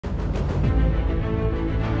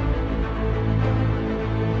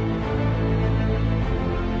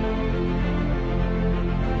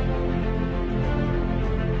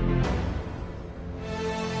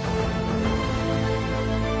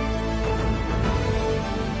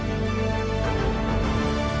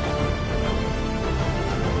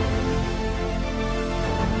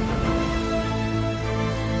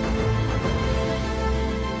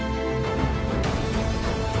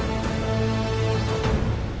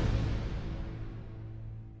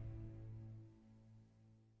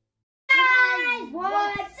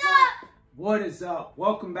What is up?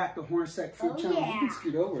 Welcome back to Hornsack Food Challenge. Yeah. You can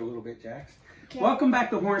scoot over a little bit, Jax. Okay. Welcome back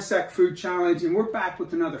to Hornsack Food Challenge, and we're back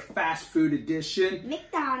with another fast food edition.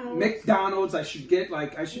 McDonald's. I should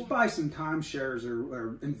buy some timeshares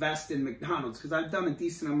or invest in McDonald's because I've done a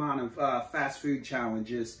decent amount of fast food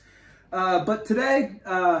challenges. But today,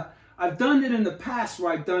 I've done it in the past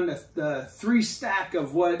where I've done the 3-stack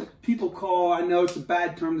of what people call, I know it's a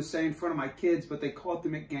bad term to say in front of my kids, but they call it the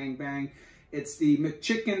McGangBang. It's the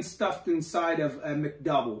McChicken stuffed inside of a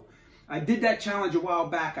McDouble. I did that challenge a while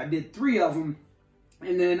back. I did 3 of them.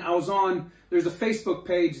 And then I was on, there's a Facebook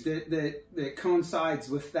page that coincides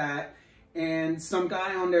with that. And some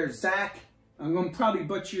guy on there, Zach, I'm going to probably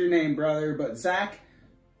butcher your name, brother, but Zach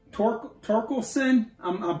Torkelsen,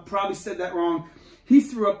 I probably said that wrong. He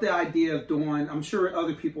threw up the idea of doing, I'm sure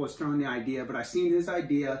other people was throwing the idea, but I seen his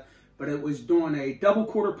idea. But it was doing a double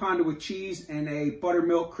quarter pounder with cheese and a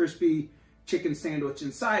Buttermilk Crispy Chicken Sandwich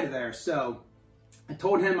inside of there. So I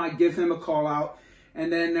told him I'd give him a call out.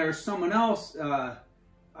 And then there's someone else I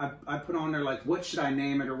put on there like, what should I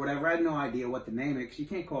name it or whatever. I had no idea what to name it because you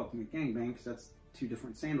can't call it the McGangBang because that's 2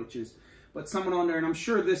 different sandwiches. But someone on there, and I'm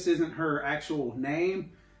sure this isn't her actual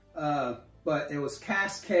name, but it was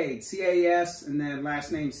Cas Kade, C-A-S, and then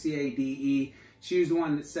last name C-A-D-E. She was the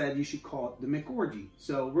one that said you should call it the McOrgy.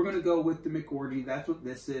 So we're going to go with the McOrgy. That's what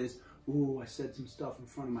this is. Ooh, I said some stuff in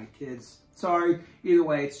front of my kids. Sorry. Either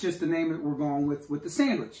way, it's just the name that we're going with the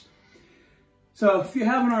sandwich. So if you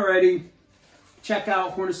haven't already, check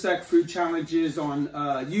out Hornsack Food Challenges on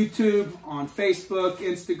YouTube, on Facebook,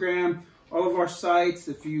 Instagram, all of our sites.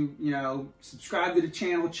 If you subscribe to the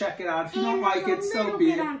channel, check it out. If you don't like it, so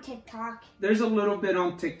be it. On TikTok. There's a little bit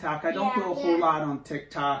on TikTok. I don't do a whole lot on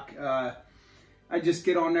TikTok. I just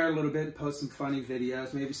get on there a little bit and post some funny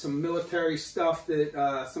videos, maybe some military stuff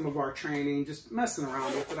that some of our training, just messing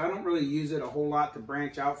around with it. I don't really use it a whole lot to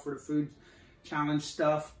branch out for the food challenge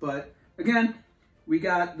stuff. But again, we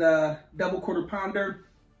got the double quarter pounder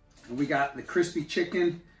and we got the crispy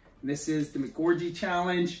chicken. And this is the McOrgy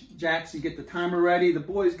challenge. Jax, you get the timer ready. The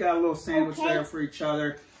boys got a little sandwich there for each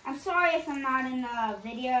other. I'm sorry if I'm not in the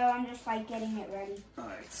video. I'm just like getting it ready. All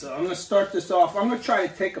right, so I'm gonna start this off. I'm gonna try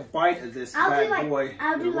to take a bite of this bad boy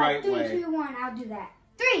the right way. 3, 2, 1. I'll do that.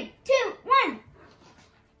 3, 2, 1.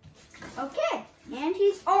 Okay, and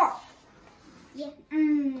he's off. Yeah.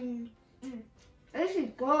 This is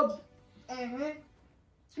good. I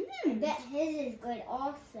bet his is good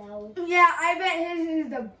also. Yeah, I bet his is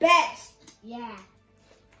the best. Yeah.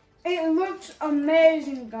 It looks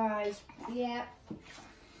amazing, guys. Yep.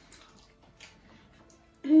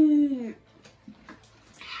 I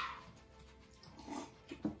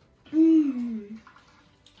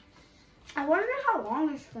wonder how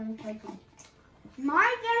long it's going to take them.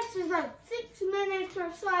 My guess is like 6 minutes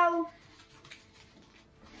or so.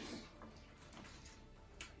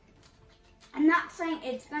 I'm not saying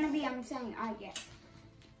it's going to be, I'm saying I guess.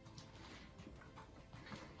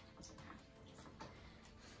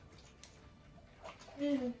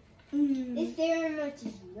 This sandwich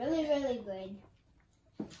is really, really good.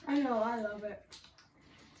 I know, I love it.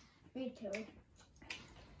 Me too.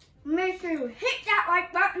 Make sure you hit that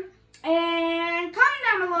like button and comment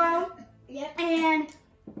down below. Yep. And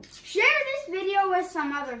share this video with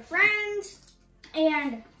some other friends.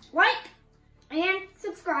 And like and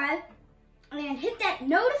subscribe. And hit that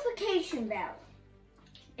notification bell.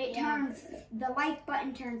 It turns, the like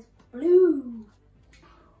button turns blue.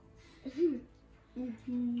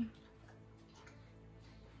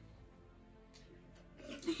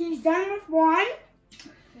 He's done with one.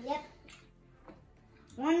 Yep.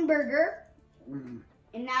 One burger. And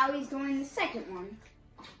now he's doing the second one.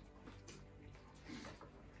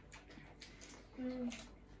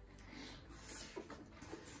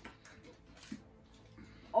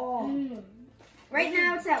 Oh. Right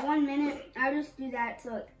now it's at 1 minute. I'll just do that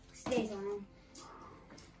so it stays on.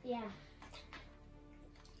 Yeah.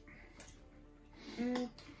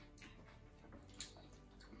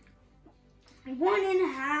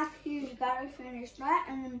 1.5. He's got to finish that,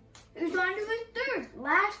 and then he's on to his third,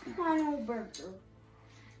 last final burger.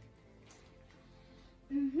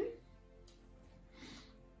 2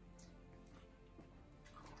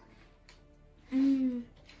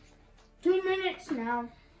 minutes now.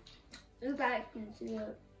 You guys can see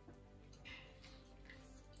it.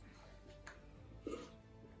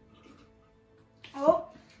 Oh.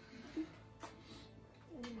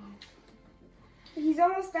 He's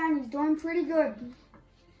almost done. He's doing pretty good.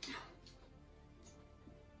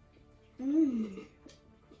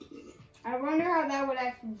 I wonder how that would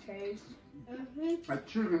actually taste. That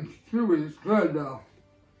chicken stew is good though.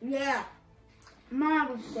 Yeah. Mine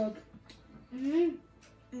was good.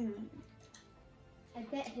 I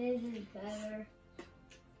bet his is better.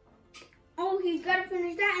 Oh, he's got to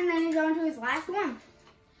finish that, and then he's on to his last one.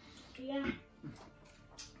 Yeah.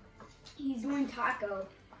 He's doing taco.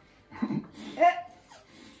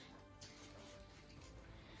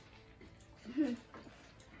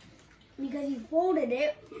 Because he folded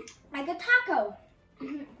it like a taco.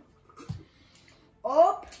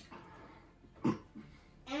 Oh.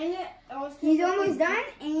 And it also He's almost done.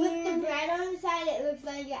 And with the bread on the side, it looks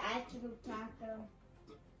like an actual taco.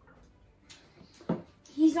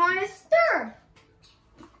 he's on his third.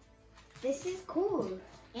 This is cool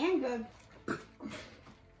and good.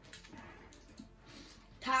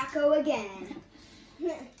 Taco again.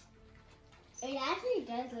 It actually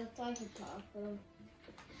does look like a taco.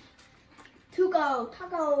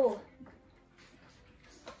 Taco.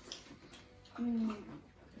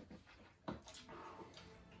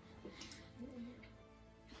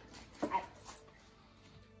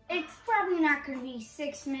 It's probably not going to be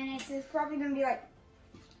 6 minutes. It's probably going to be like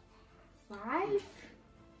 5.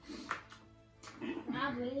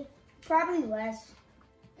 Probably less.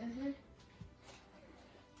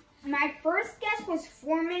 My first guess was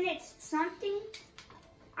 4 minutes something.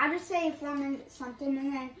 I'll just say 4 minutes something,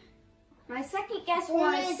 and then my second guess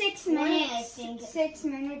was 6 minutes. 6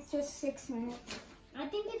 minutes, just 6 minutes. I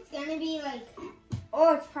think it's gonna be like.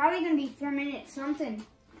 Oh, it's probably gonna be 4 minutes something.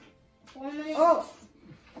 4 minutes. Oh,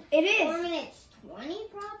 it is. 4 minutes 20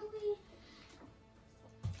 probably.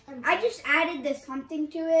 I just added the something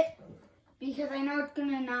to it because I know it's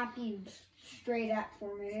gonna not be straight at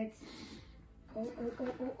 4 minutes.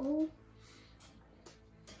 Oh.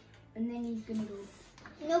 And then he's gonna go.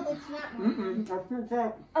 No, but it's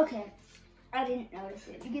not. Okay. I didn't notice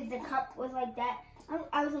it because the cup was like that.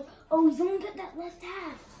 I was like, oh, he's only got that left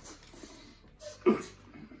half.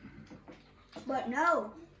 But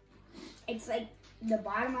no. It's like the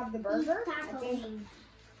bottom of the burger. He's tacoing.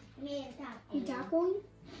 He's tacoing?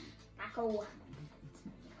 Taco.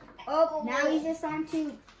 Oh, now he's just on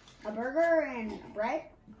to a burger and bread.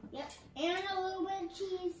 Yep. And a little bit of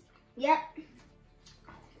cheese. Yep.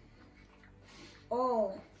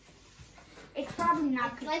 Oh. It's probably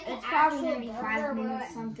not. It's like it's an probably actual gonna be 5 burger, minutes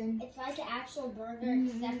but something. It's like an actual burger,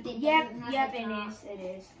 except it Yep, doesn't have yep, the top. it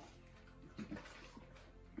is.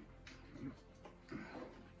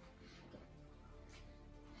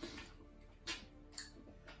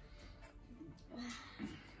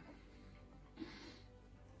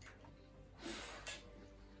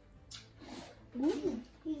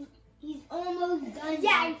 He's almost done.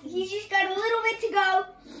 Yeah, he's just got a little bit to go,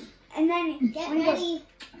 and then Get when ready.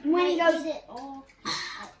 when he goes, it all.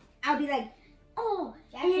 I'll be like, oh,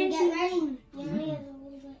 Jackson, and get ready. You only have a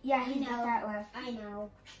little bit. Yeah, I he's got know. that left. I know.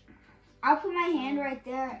 I'll put my hand right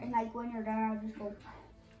there, and like when you're done, I'll just go,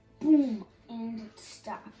 boom, and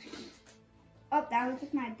stop. Oh, that was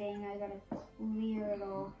just my thing. I gotta clear it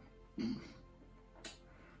all. A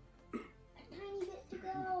tiny bit to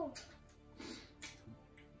go.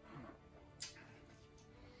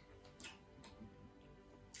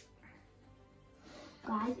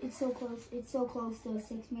 Guys, it's so close. It's so close to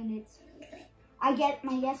 6 minutes. My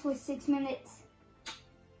guess was 6 minutes.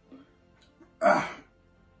 5:58.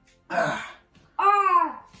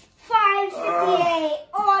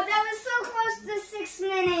 Oh, that was so close to 6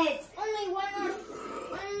 minutes. Only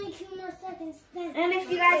 2 more seconds. And if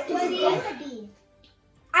you guys can see,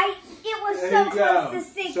 it was There so you close go. to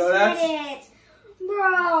 6 So that's- minutes.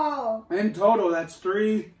 Bro. In total, that's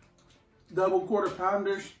 3 double quarter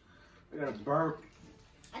pounders. I got a burp.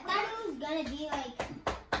 I thought it was gonna be like.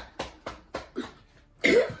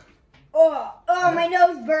 Oh, my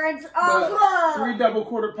nose burns. Oh, 3 double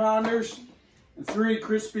quarter pounders and 3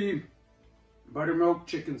 crispy buttermilk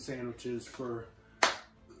chicken sandwiches for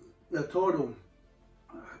the total.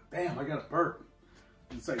 Bam, I got a burp.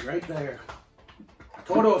 It's like right there.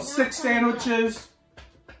 Total of 6 sandwiches.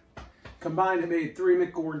 Combined, it made 3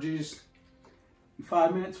 McOrgies in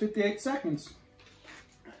 5 minutes, 58 seconds.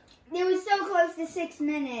 it was so close to 6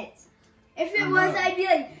 minutes. If it I was, know. I'd be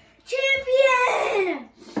like, champion!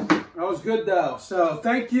 That was good though. So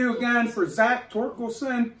thank you again for Zach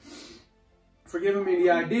Torkelsen for giving me the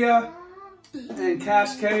idea, and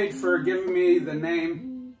Cas Kade for giving me the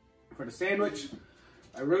name for the sandwich.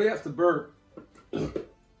 I really have to burp. Did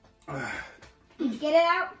you get it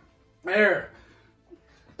out? There.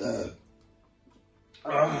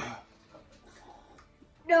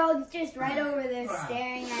 No, it's just right over there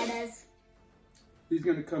staring at us. He's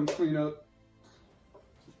gonna come clean up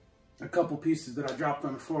a couple pieces that I dropped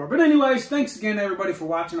on the floor. But anyways, thanks again everybody for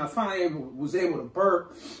watching. I finally was able to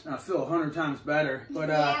burp, and I feel 100 times better. But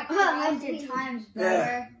 100 times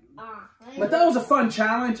better. But that was a fun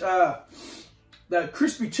challenge. The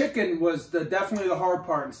crispy chicken was definitely the hard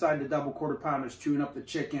part inside the double quarter pounders, chewing up the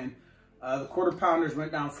chicken. The quarter pounders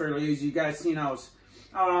went down fairly easy. You guys seen I'll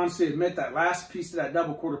honestly admit that last piece of that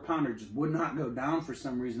double quarter pounder just would not go down for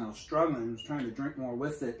some reason. I was struggling. I was trying to drink more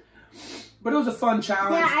with it. But it was a fun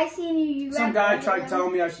challenge. Yeah, I seen you. Some guy tried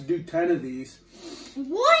telling me I should do 10 of these.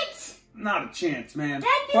 What? Not a chance, man.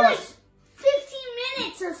 That'd be like 15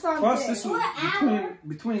 minutes or something. Plus, this was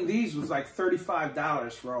between these was like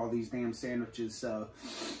 $35 for all these damn sandwiches. So,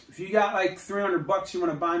 if you got like $300 you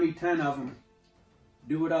want to buy me 10 of them,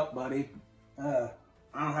 do it up, buddy. I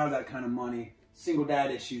don't have that kind of money. Single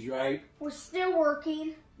dad issues, right? We're still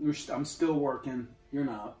working. I'm still working. You're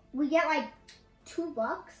not. We get like $2.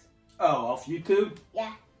 Oh, off YouTube?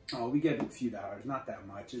 Yeah. Oh, we get a few dollars, not that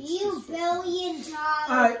much. It's $1 billion. All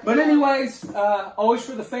right, but anyways, always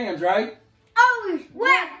for the fans, right? Always. We're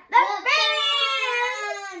the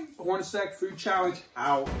fans. Horn Sec Food Challenge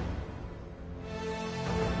out.